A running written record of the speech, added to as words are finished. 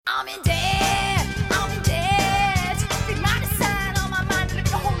I'm in debt, I'm in debt. Big mind aside on my mind,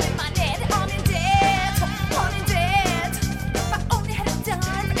 living a hole in my net. I'm in debt, I'm in debt. If I only had a dime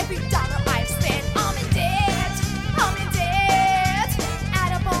for every dollar I've spent. I'm in debt, I'm in debt.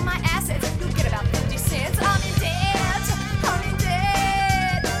 Add up all my assets, you'll get about 50 cents. I'm in debt, I'm in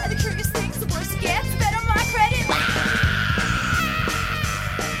debt. And the curious thing's the worse it gets, the better my credit.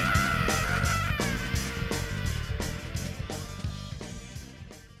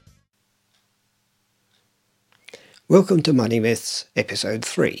 Welcome to Money Myths, Episode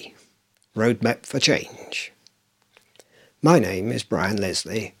 3, Roadmap for Change. My name is Brian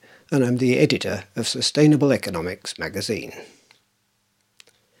Leslie, and I'm the editor of Sustainable Economics magazine.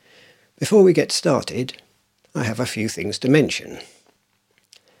 Before we get started, I have a few things to mention.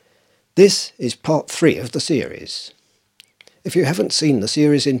 This is part 3 of the series. If you haven't seen the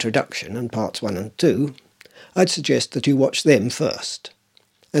series introduction and parts 1 and 2, I'd suggest that you watch them first,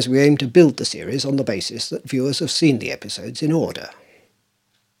 as we aim to build the series on the basis that viewers have seen the episodes in order.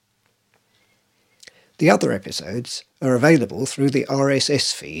 The other episodes are available through the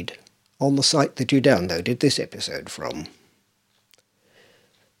RSS feed on the site that you downloaded this episode from.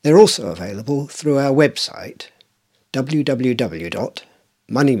 They're also available through our website,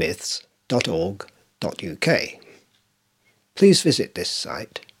 www.moneymyths.org.uk. Please visit this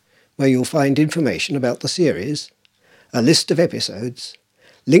site, where you'll find information about the series, a list of episodes,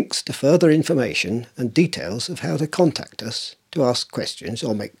 links to further information and details of how to contact us to ask questions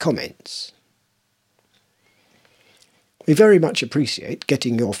or make comments. We very much appreciate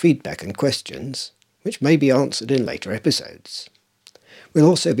getting your feedback and questions, which may be answered in later episodes. We'll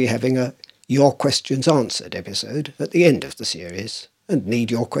also be having a Your Questions Answered episode at the end of the series, and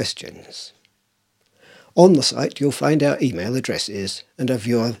need your questions. On the site you'll find our email addresses and a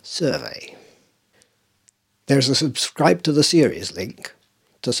viewer survey. There's a subscribe to the series link.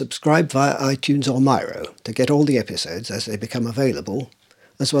 To subscribe via iTunes or Miro to get all the episodes as they become available,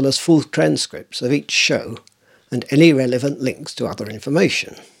 as well as full transcripts of each show and any relevant links to other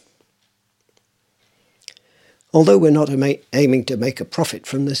information. Although we're not aiming to make a profit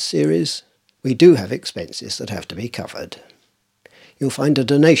from this series, we do have expenses that have to be covered. You'll find a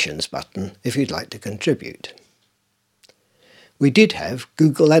donations button if you'd like to contribute. We did have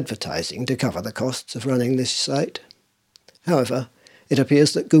Google advertising to cover the costs of running this site. However, it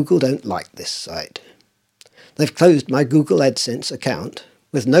appears that Google don't like this site. They've closed my Google AdSense account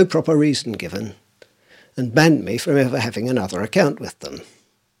with no proper reason given, and banned me from ever having another account with them.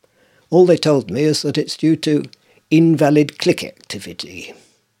 All they told me is that it's due to invalid click activity,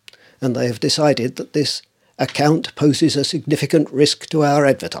 and they have decided that this account poses a significant risk to our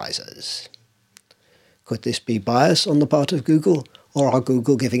advertisers. Could this be bias on the part of Google, or are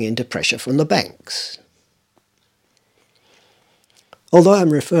Google giving in to pressure from the banks? Although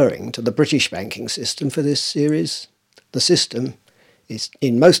I'm referring to the British banking system for this series, the system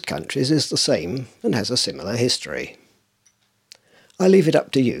in most countries is the same and has a similar history. I leave it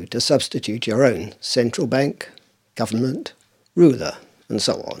up to you to substitute your own central bank, government, ruler, and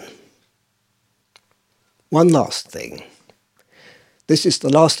so on. One last thing. This is the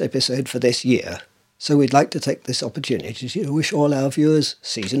last episode for this year, so we'd like to take this opportunity to wish all our viewers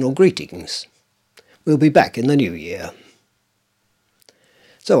seasonal greetings. We'll be back in the new year.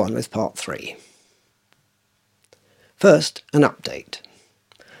 So on with part 3. First, an update.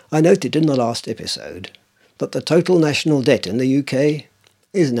 I noted in the last episode that the total national debt in the UK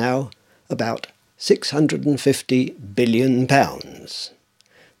is now about £650 billion.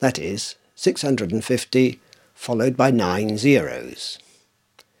 That is, 650 followed by 9 zeros.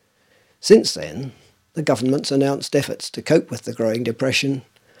 Since then, the government's announced efforts to cope with the growing depression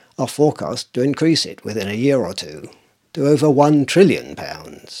are forecast to increase it within a year or two to over £1 trillion.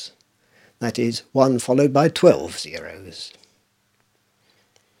 That is, 1 followed by 12 zeros.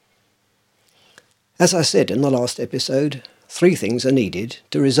 As I said in the last episode, 3 things are needed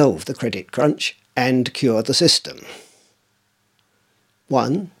to resolve the credit crunch and cure the system.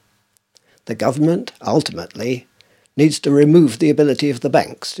 1. The government, ultimately, needs to remove the ability of the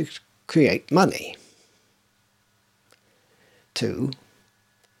banks to create money. 2.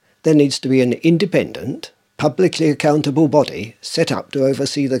 There needs to be an independent, publicly accountable body set up to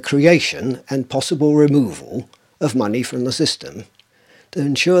oversee the creation and possible removal of money from the system to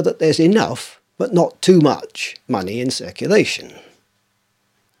ensure that there's enough, but not too much, money in circulation.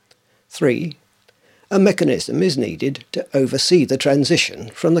 3. A mechanism is needed to oversee the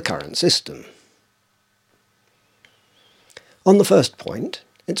transition from the current system. On the first point,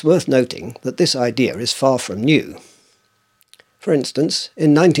 it's worth noting that this idea is far from new. For instance,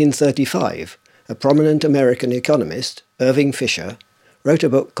 in 1935, a prominent American economist, Irving Fisher, wrote a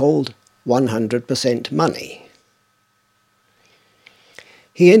book called 100% Money.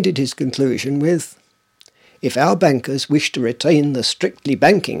 He ended his conclusion with, "If our bankers wish to retain the strictly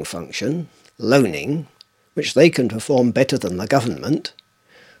banking function, loaning, which they can perform better than the government,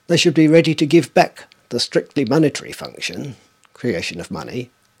 they should be ready to give back the strictly monetary function, creation of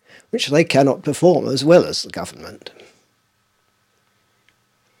money, which they cannot perform as well as the government."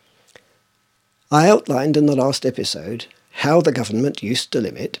 I outlined in the last episode how the government used to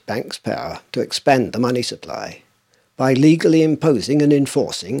limit banks' power to expand the money supply by legally imposing and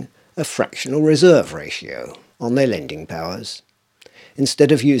enforcing a fractional reserve ratio on their lending powers,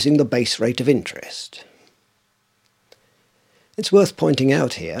 instead of using the base rate of interest. It's worth pointing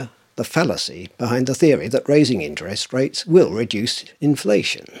out here the fallacy behind the theory that raising interest rates will reduce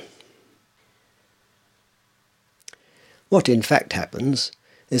inflation. What in fact happens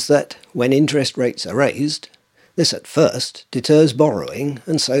is that when interest rates are raised, this at first deters borrowing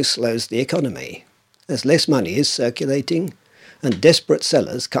and so slows the economy, as less money is circulating and desperate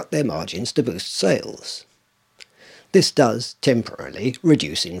sellers cut their margins to boost sales. This does temporarily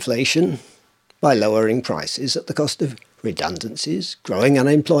reduce inflation by lowering prices at the cost of redundancies, growing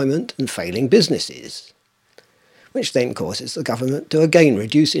unemployment and failing businesses, which then causes the government to again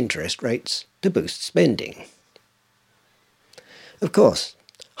reduce interest rates to boost spending. Of course,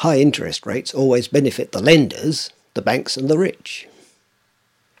 high interest rates always benefit the lenders, the banks and the rich.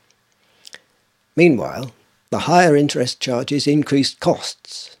 Meanwhile, the higher interest charges increase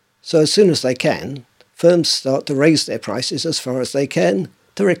costs, so as soon as they can, firms start to raise their prices as far as they can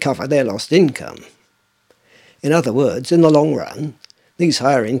to recover their lost income. In other words, in the long run, these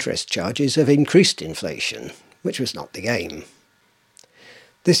higher interest charges have increased inflation, which was not the aim.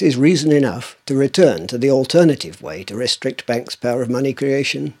 This is reason enough to return to the alternative way to restrict banks' power of money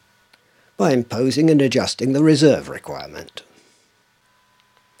creation, by imposing and adjusting the reserve requirement.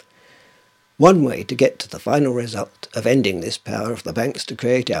 One way to get to the final result of ending this power of the banks to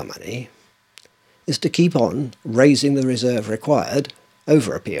create our money is to keep on raising the reserve required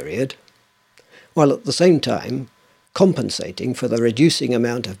over a period, while at the same time compensating for the reducing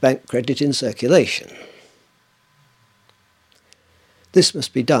amount of bank credit in circulation. This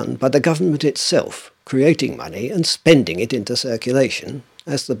must be done by the government itself creating money and spending it into circulation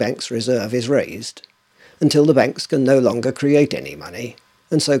as the bank's reserve is raised, until the banks can no longer create any money,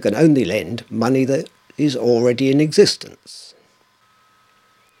 and so can only lend money that is already in existence.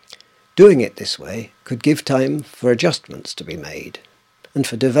 Doing it this way could give time for adjustments to be made, and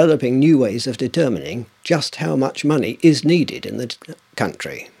for developing new ways of determining just how much money is needed in the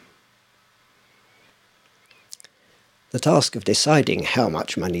country. The task of deciding how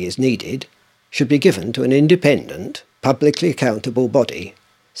much money is needed should be given to an independent, publicly accountable body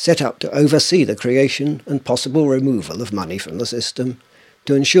set up to oversee the creation and possible removal of money from the system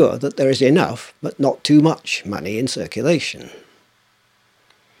to ensure that there is enough but not too much money in circulation.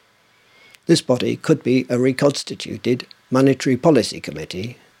 This body could be a reconstituted Monetary Policy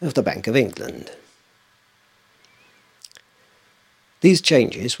Committee of the Bank of England. These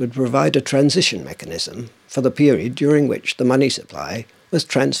changes would provide a transition mechanism for the period during which the money supply was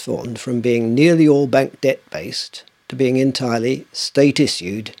transformed from being nearly all bank debt-based to being entirely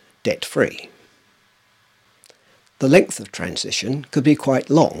state-issued, debt-free. The length of transition could be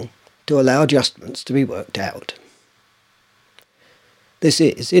quite long to allow adjustments to be worked out. This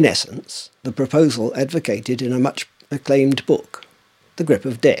is, in essence, the proposal advocated in a much acclaimed book, The Grip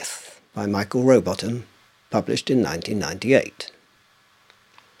of Death, by Michael Rowbottom, published in 1998.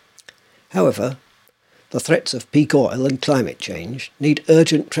 However, the threats of peak oil and climate change need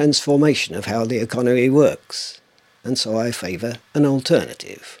urgent transformation of how the economy works, and so I favour an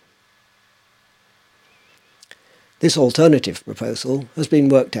alternative. This alternative proposal has been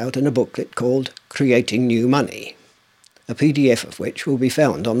worked out in a booklet called Creating New Money, a PDF of which will be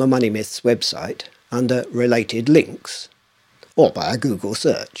found on the Money Myths website under Related Links, or by a Google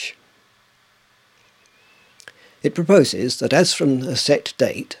search. It proposes that as from a set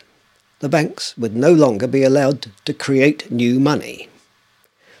date, the banks would no longer be allowed to create new money.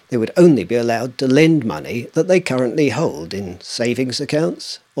 They would only be allowed to lend money that they currently hold in savings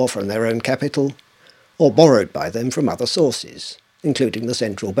accounts or from their own capital, or borrowed by them from other sources, including the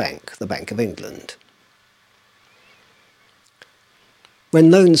central bank, the Bank of England.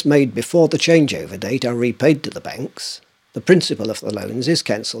 When loans made before the changeover date are repaid to the banks, the principal of the loans is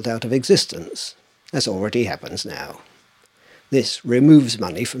cancelled out of existence, as already happens now. This removes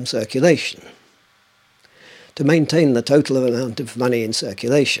money from circulation. To maintain the total amount of money in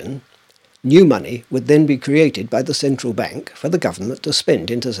circulation, new money would then be created by the central bank for the government to spend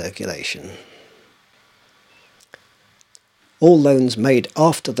into circulation. All loans made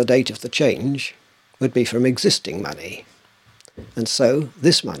after the date of the change would be from existing money, and so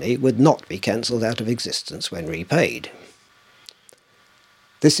this money would not be cancelled out of existence when repaid.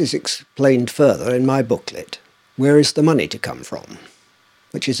 This is explained further in my booklet, Where is the Money to Come From?,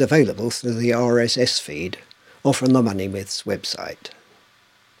 which is available through the RSS feed or from the MoneyMyths website.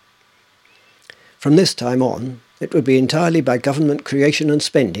 From this time on, it would be entirely by government creation and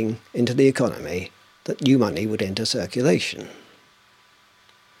spending into the economy that new money would enter circulation.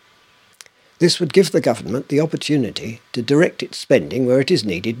 This would give the government the opportunity to direct its spending where it is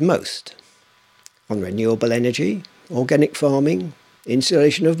needed most, on renewable energy, organic farming,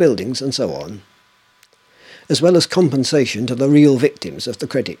 insulation of buildings and so on, as well as compensation to the real victims of the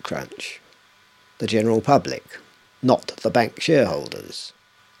credit crunch, the general public, not the bank shareholders.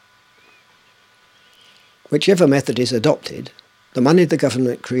 Whichever method is adopted, the money the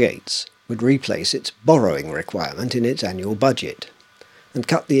government creates would replace its borrowing requirement in its annual budget and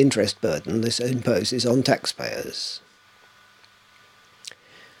cut the interest burden this imposes on taxpayers.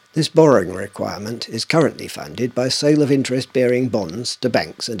 This borrowing requirement is currently funded by sale of interest-bearing bonds to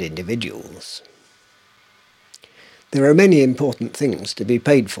banks and individuals. There are many important things to be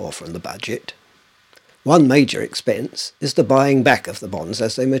paid for from the budget. One major expense is the buying back of the bonds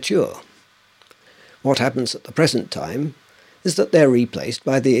as they mature. What happens at the present time is that they're replaced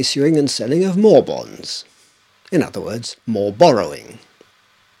by the issuing and selling of more bonds. In other words, more borrowing.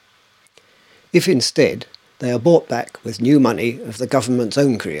 If instead they are bought back with new money of the government's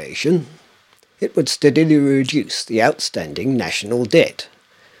own creation, it would steadily reduce the outstanding national debt,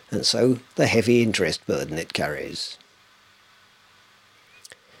 and so the heavy interest burden it carries.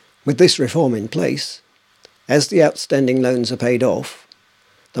 With this reform in place, as the outstanding loans are paid off,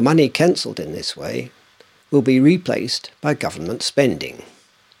 the money cancelled in this way will be replaced by government spending.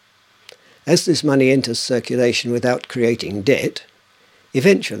 As this money enters circulation without creating debt,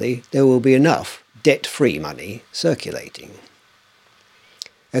 eventually there will be enough debt-free money circulating.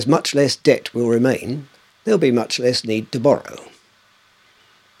 As much less debt will remain, there will be much less need to borrow.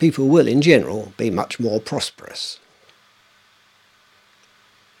 People will, in general, be much more prosperous.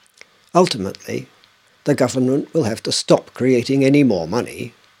 Ultimately, the government will have to stop creating any more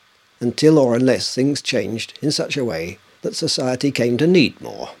money until or unless things changed in such a way that society came to need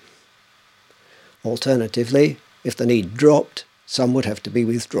more. Alternatively, if the need dropped, some would have to be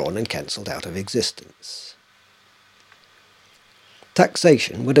withdrawn and cancelled out of existence.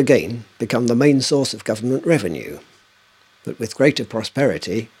 Taxation would again become the main source of government revenue, but with greater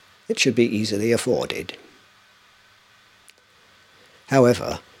prosperity it should be easily afforded.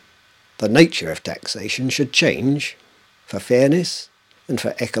 However, the nature of taxation should change for fairness and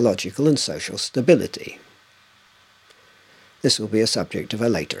for ecological and social stability. This will be a subject of a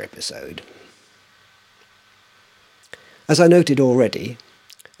later episode. As I noted already,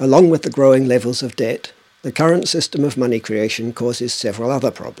 along with the growing levels of debt, the current system of money creation causes several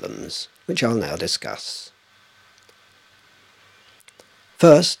other problems, which I'll now discuss.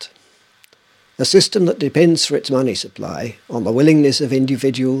 First, a system that depends for its money supply on the willingness of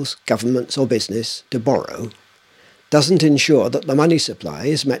individuals, governments or business to borrow doesn't ensure that the money supply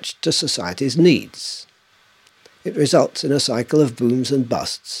is matched to society's needs. It results in a cycle of booms and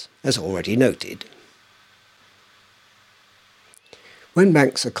busts, as already noted. When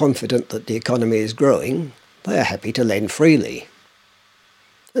banks are confident that the economy is growing, they are happy to lend freely,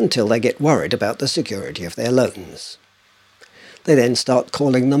 until they get worried about the security of their loans. They then start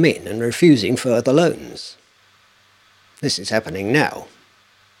calling them in and refusing further loans. This is happening now.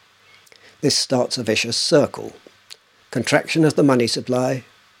 This starts a vicious circle. Contraction of the money supply,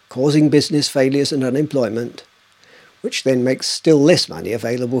 causing business failures and unemployment, which then makes still less money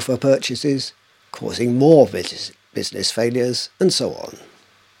available for purchases, causing more business failures, and so on.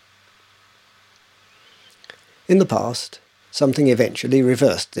 In the past, something eventually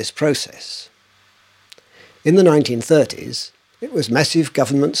reversed this process. In the 1930s, it was massive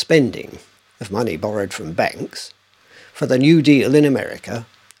government spending of money borrowed from banks for the New Deal in America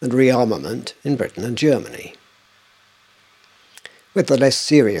and rearmament in Britain and Germany. With the less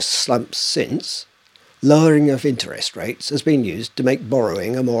serious slumps since, lowering of interest rates has been used to make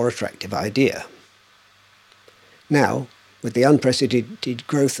borrowing a more attractive idea. Now, with the unprecedented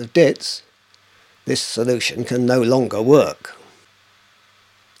growth of debts, this solution can no longer work.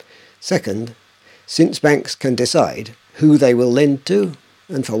 Second, since banks can decide who they will lend to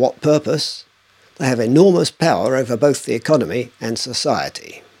and for what purpose, they have enormous power over both the economy and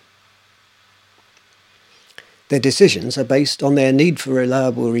society. Their decisions are based on their need for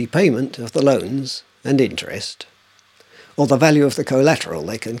reliable repayment of the loans and interest, or the value of the collateral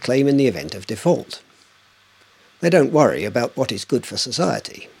they can claim in the event of default. They don't worry about what is good for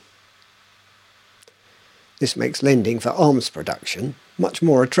society. This makes lending for arms production much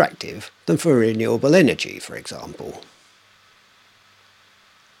more attractive than for renewable energy, for example.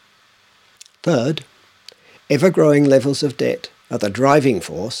 Third, ever-growing levels of debt are the driving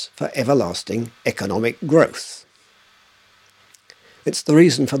force for everlasting economic growth. It's the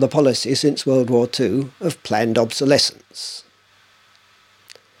reason for the policy since World War II of planned obsolescence.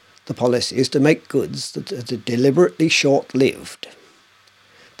 The policy is to make goods that are deliberately short-lived.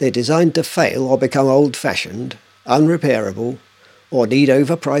 They're designed to fail or become old-fashioned, unrepairable, or need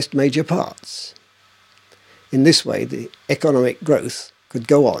overpriced major parts. In this way, the economic growth could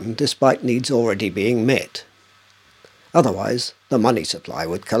go on despite needs already being met. Otherwise, the money supply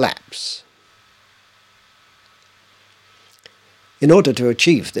would collapse. In order to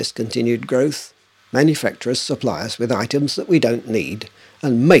achieve this continued growth, manufacturers supply us with items that we don't need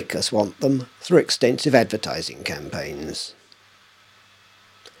and make us want them through extensive advertising campaigns.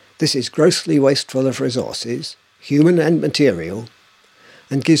 This is grossly wasteful of resources, human and material,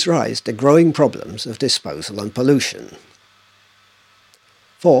 and gives rise to growing problems of disposal and pollution.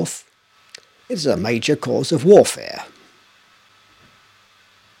 Fourth, it is a major cause of warfare.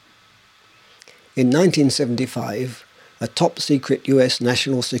 In 1975, a top-secret US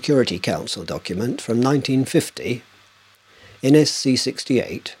National Security Council document from 1950, NSC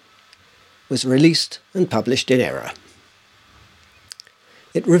 68, was released and published in error.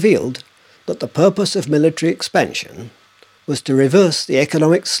 It revealed that the purpose of military expansion was to reverse the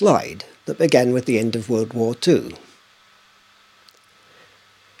economic slide that began with the end of World War II.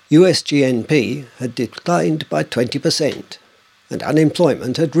 US GNP had declined by 20%, and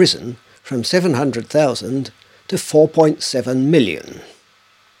unemployment had risen from 700,000 to 4.7 million.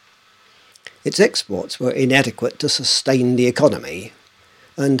 Its exports were inadequate to sustain the economy,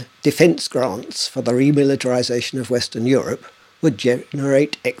 and defence grants for the remilitarisation of Western Europe would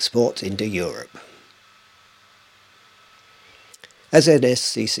generate exports into Europe. As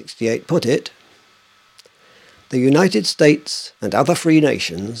NSC 68 put it, the United States and other free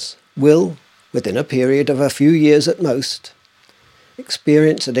nations will, within a period of a few years at most,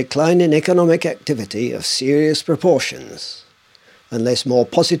 experience a decline in economic activity of serious proportions unless more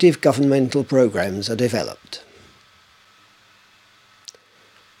positive governmental programs are developed.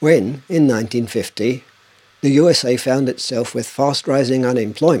 When, in 1950, the USA found itself with fast-rising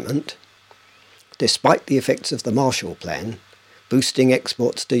unemployment, despite the effects of the Marshall Plan, boosting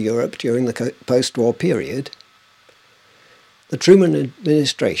exports to Europe during the post-war period, the Truman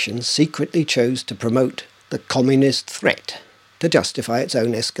administration secretly chose to promote the communist threat to justify its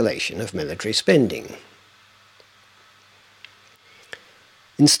own escalation of military spending.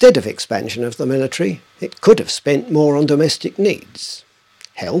 Instead of expansion of the military, it could have spent more on domestic needs,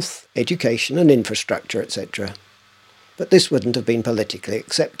 health, education and infrastructure, etc. But this wouldn't have been politically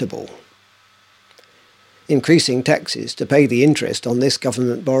acceptable. Increasing taxes to pay the interest on this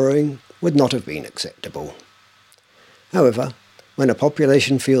government borrowing would not have been acceptable. However, when a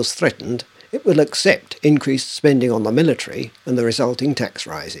population feels threatened, it will accept increased spending on the military and the resulting tax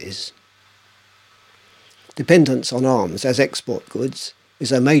rises. Dependence on arms as export goods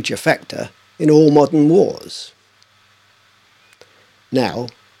is a major factor in all modern wars. Now,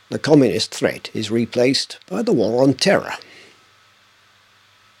 the communist threat is replaced by the war on terror.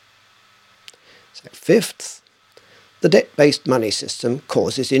 So, fifth, the debt-based money system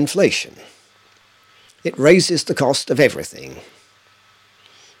causes inflation. It raises the cost of everything.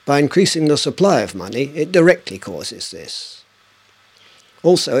 By increasing the supply of money, it directly causes this.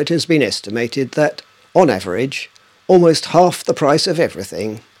 Also, it has been estimated that, on average, almost half the price of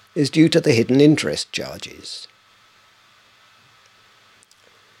everything is due to the hidden interest charges.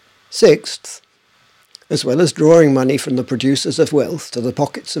 Sixth, as well as drawing money from the producers of wealth to the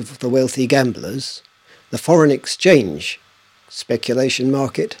pockets of the wealthy gamblers, the foreign exchange speculation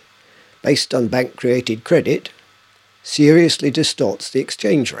market, based on bank-created credit, seriously distorts the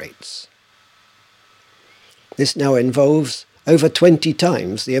exchange rates. This now involves over 20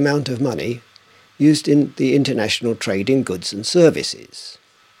 times the amount of money used in the international trade in goods and services.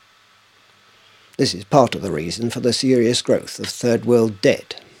 This is part of the reason for the serious growth of third world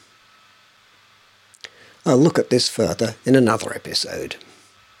debt. I'll look at this further in another episode.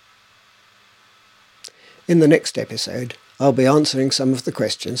 In the next episode, I'll be answering some of the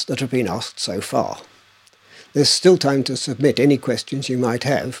questions that have been asked so far. There's still time to submit any questions you might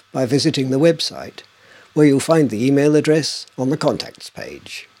have by visiting the website, where you'll find the email address on the contacts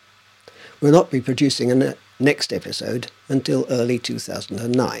page. We'll not be producing a next episode until early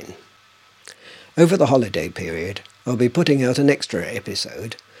 2009. Over the holiday period, I'll be putting out an extra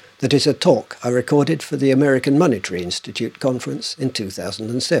episode That is a talk I recorded for the American Monetary Institute conference in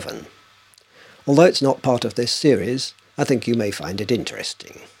 2007. Although it's not part of this series, I think you may find it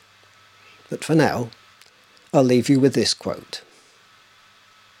interesting. But for now, I'll leave you with this quote.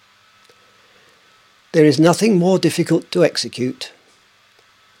 There is nothing more difficult to execute,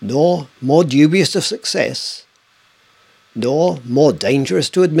 nor more dubious of success, nor more dangerous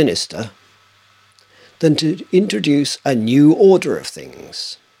to administer, than to introduce a new order of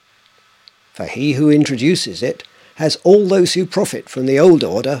things. For he who introduces it has all those who profit from the old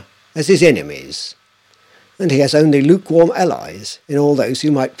order as his enemies, and he has only lukewarm allies in all those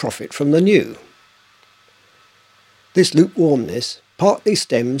who might profit from the new. This lukewarmness partly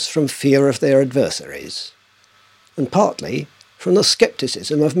stems from fear of their adversaries, and partly from the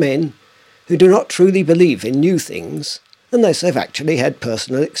scepticism of men who do not truly believe in new things unless they've actually had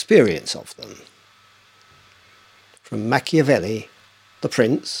personal experience of them. From Machiavelli, The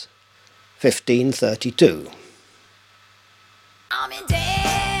Prince, 1532. I'm in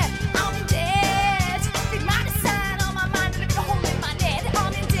debt.